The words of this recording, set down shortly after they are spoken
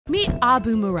Meet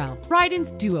Abu Morel, Raiden's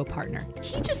duo partner.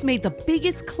 He just made the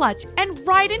biggest clutch and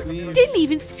Raiden didn't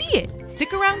even see it.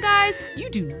 Stick around, guys. You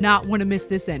do not want to miss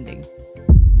this ending.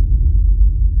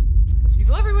 There's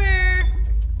people everywhere.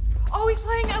 Oh, he's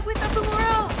playing with Abu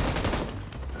Morel.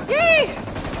 Yay!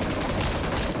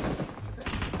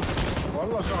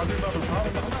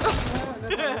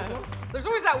 There's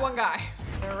always that one guy.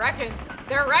 They're wrecking.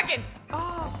 They're wrecking.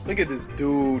 Oh. Look at this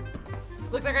dude.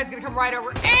 Look, that guy's gonna come right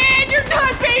over. And you're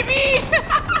done, baby!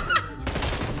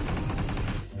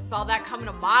 Saw that coming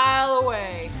a mile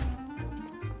away.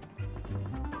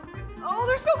 Oh,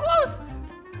 they're so close!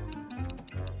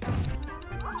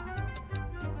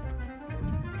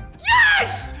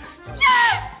 Yes!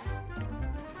 Yes!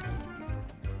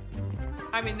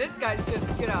 I mean, this guy's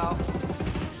just, you know.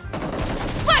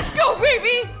 Let's go,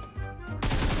 baby!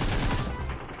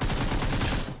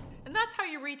 And that's how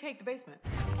you retake the basement.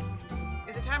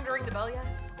 Is it time to ring the bell yet?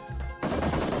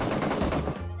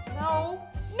 No.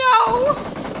 No!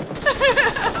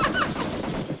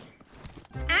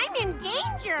 I'm in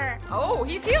danger. Oh,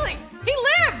 he's healing. He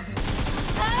lived.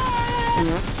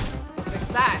 Fix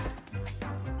that.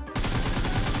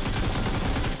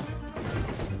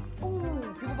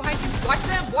 Ooh, people behind you. Watch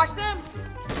them. Watch them.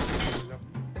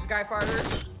 There's a guy farther.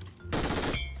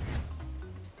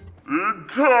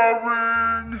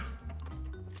 Incoming!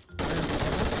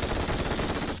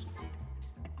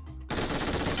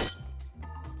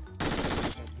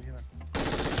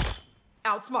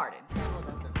 Outsmarted.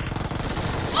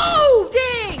 Oh,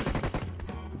 dang!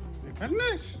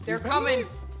 They're coming.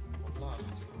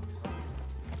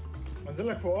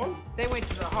 They went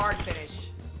to the hard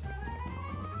finish.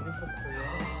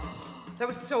 That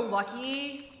was so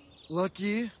lucky.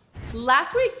 Lucky?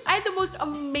 Last week, I had the most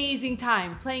amazing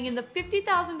time playing in the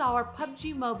 $50,000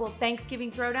 PUBG Mobile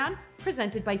Thanksgiving Throwdown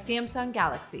presented by Samsung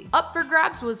Galaxy. Up for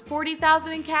grabs was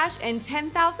 $40,000 in cash and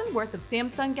 $10,000 worth of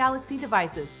Samsung Galaxy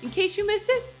devices. In case you missed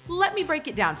it, let me break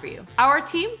it down for you. Our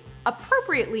team,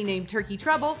 appropriately named Turkey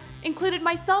Trouble, included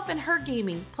myself and Her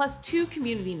Gaming, plus 2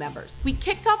 community members. We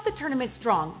kicked off the tournament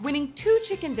strong, winning 2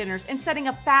 chicken dinners and setting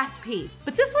a fast pace.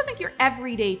 But this wasn't your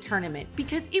everyday tournament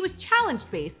because it was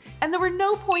challenge-based and there were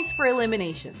no points for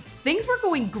eliminations. Things were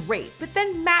going great, but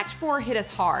then match 4 hit us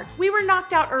hard. We were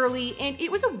knocked out early and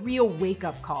it was a real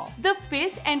wake-up call. The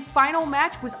 5th and final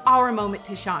match was our moment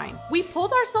to shine. We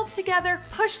pulled ourselves together,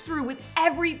 pushed through with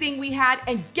everything we had,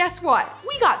 and guess what?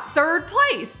 We got 3rd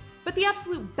place! But the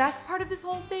absolute best part of this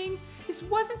whole thing, this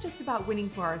wasn't just about winning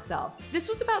for ourselves. This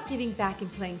was about giving back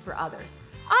and playing for others.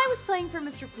 I was playing for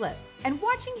Mr. Flip, and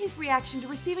watching his reaction to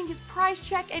receiving his prize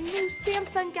check and new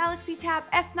Samsung Galaxy Tab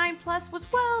S9 Plus was,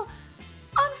 well,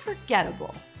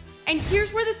 unforgettable. And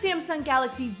here's where the Samsung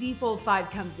Galaxy Z Fold 5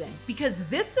 comes in, because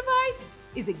this device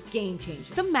is a game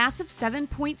changer. The massive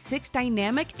 7.6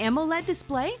 dynamic AMOLED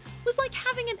display was like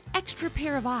having an extra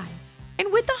pair of eyes.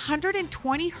 And with the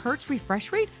 120 Hz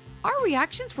refresh rate, our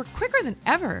reactions were quicker than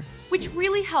ever, which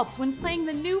really helps when playing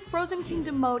the new Frozen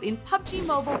Kingdom mode in PUBG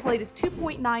Mobile's latest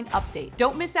 2.9 update.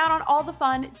 Don't miss out on all the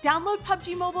fun. Download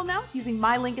PUBG Mobile now using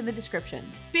my link in the description.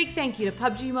 Big thank you to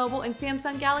PUBG Mobile and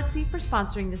Samsung Galaxy for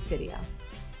sponsoring this video.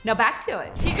 Now back to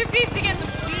it. He just needs to get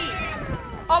some speed.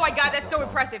 Oh my God, that's so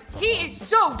impressive. He is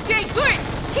so dang good.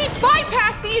 He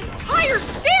bypassed the entire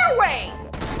stairway.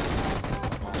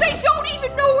 They don't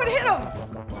even know what hit him.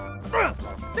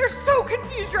 They're so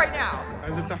confused right now.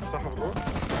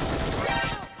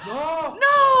 No!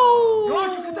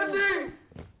 شو قتلني؟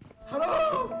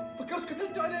 حرام فكرت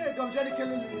قتلته عليه قام جاني كل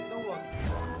الأول.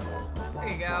 There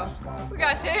you go. We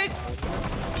got this.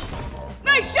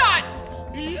 Nice shots!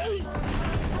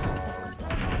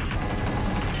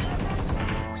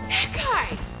 Who's that guy?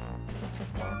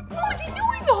 What was he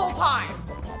doing the whole time?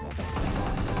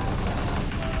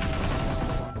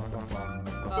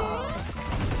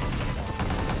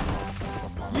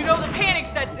 You know the panic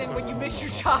sets in when you miss your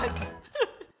shots.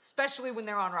 Especially when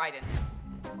they're on Raiden.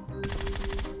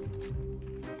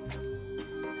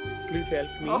 Please help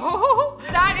me. Oh,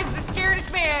 that is the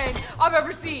scariest man I've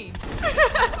ever seen.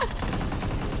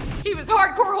 He was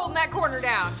hardcore holding that corner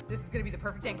down. This is gonna be the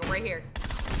perfect angle right here.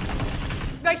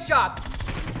 Nice job.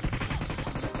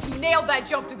 He nailed that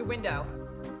jump through the window.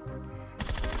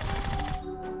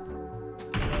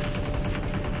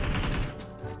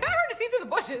 It's kind of hard to see through the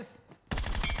bushes.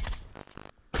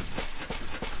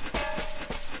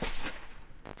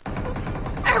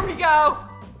 There we go.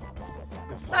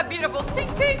 That beautiful tink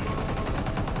tink.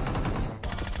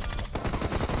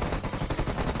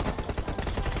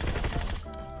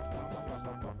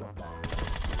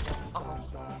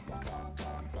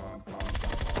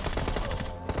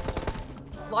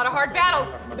 A lot of hard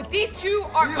battles, but these two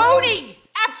are owning,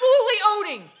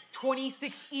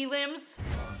 26 elims.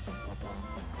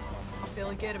 I'm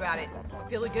feeling good about it. I'm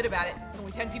feeling good about it. There's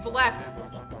only 10 people left.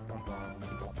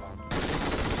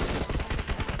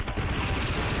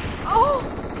 Oh!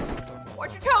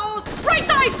 Watch your toes! Right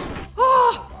side!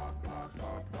 Oh!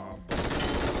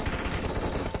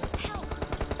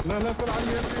 لا لا طلع على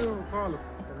اليمين خالص.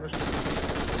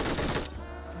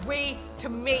 Way to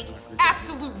make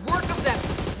absolute work of them.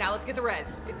 Now let's get the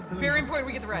res. It's very important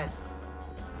we get the res.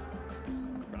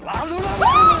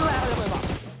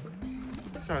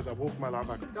 يسعد ابوك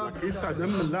ملعبك. يسعد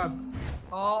ام اللعب.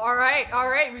 Oh, all right.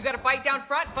 We've got to fight down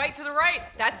front, fight to the right.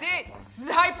 That's it.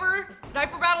 Sniper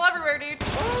battle everywhere, dude.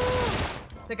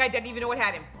 The guy didn't even know what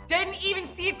had him. Didn't even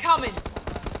see it coming.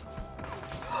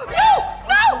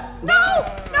 No!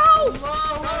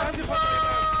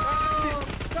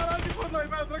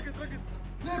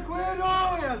 ليك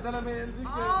وينه يا زلمه؟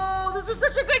 Oh, this was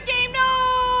such a good game.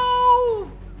 No!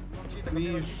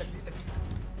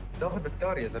 داخل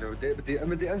بالتار يا زلمه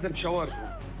بدي انزل بشاور.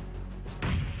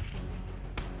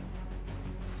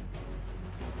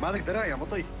 ما عندك درايه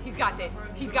مطي. He's got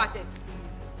this.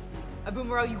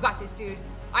 Abumaro, you got this, dude.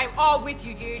 I'm all with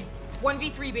you, dude.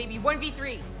 1v3, baby.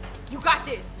 1v3. You got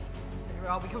this.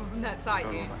 I'll be coming from that side,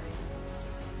 dude.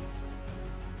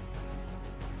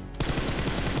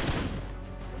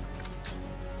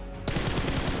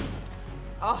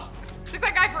 Oh, took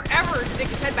that guy forever to take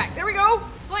his head back. There we go.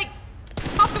 It's like,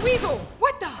 pop the weasel.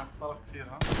 What the?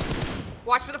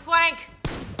 Watch for the flank.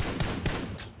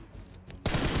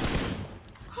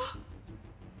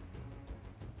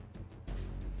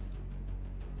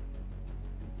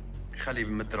 خليه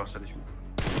بمد راسه لشوف.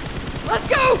 Let's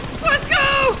go!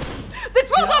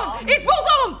 It's both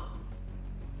of them!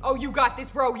 Oh, you got this,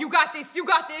 bro. You got this.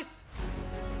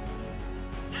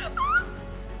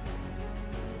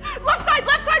 Left side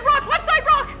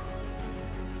rock!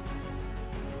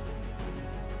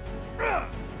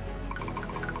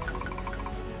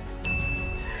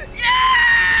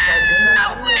 Yeah!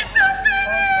 With the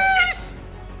finish!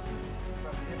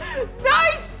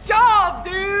 Nice job,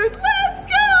 dude! Let's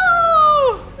go!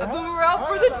 A boomer out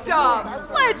for the dub.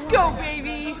 Let's go,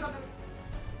 baby!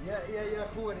 يا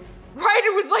اخواني.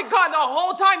 Ryder was like gone the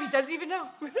whole time. He doesn't even know.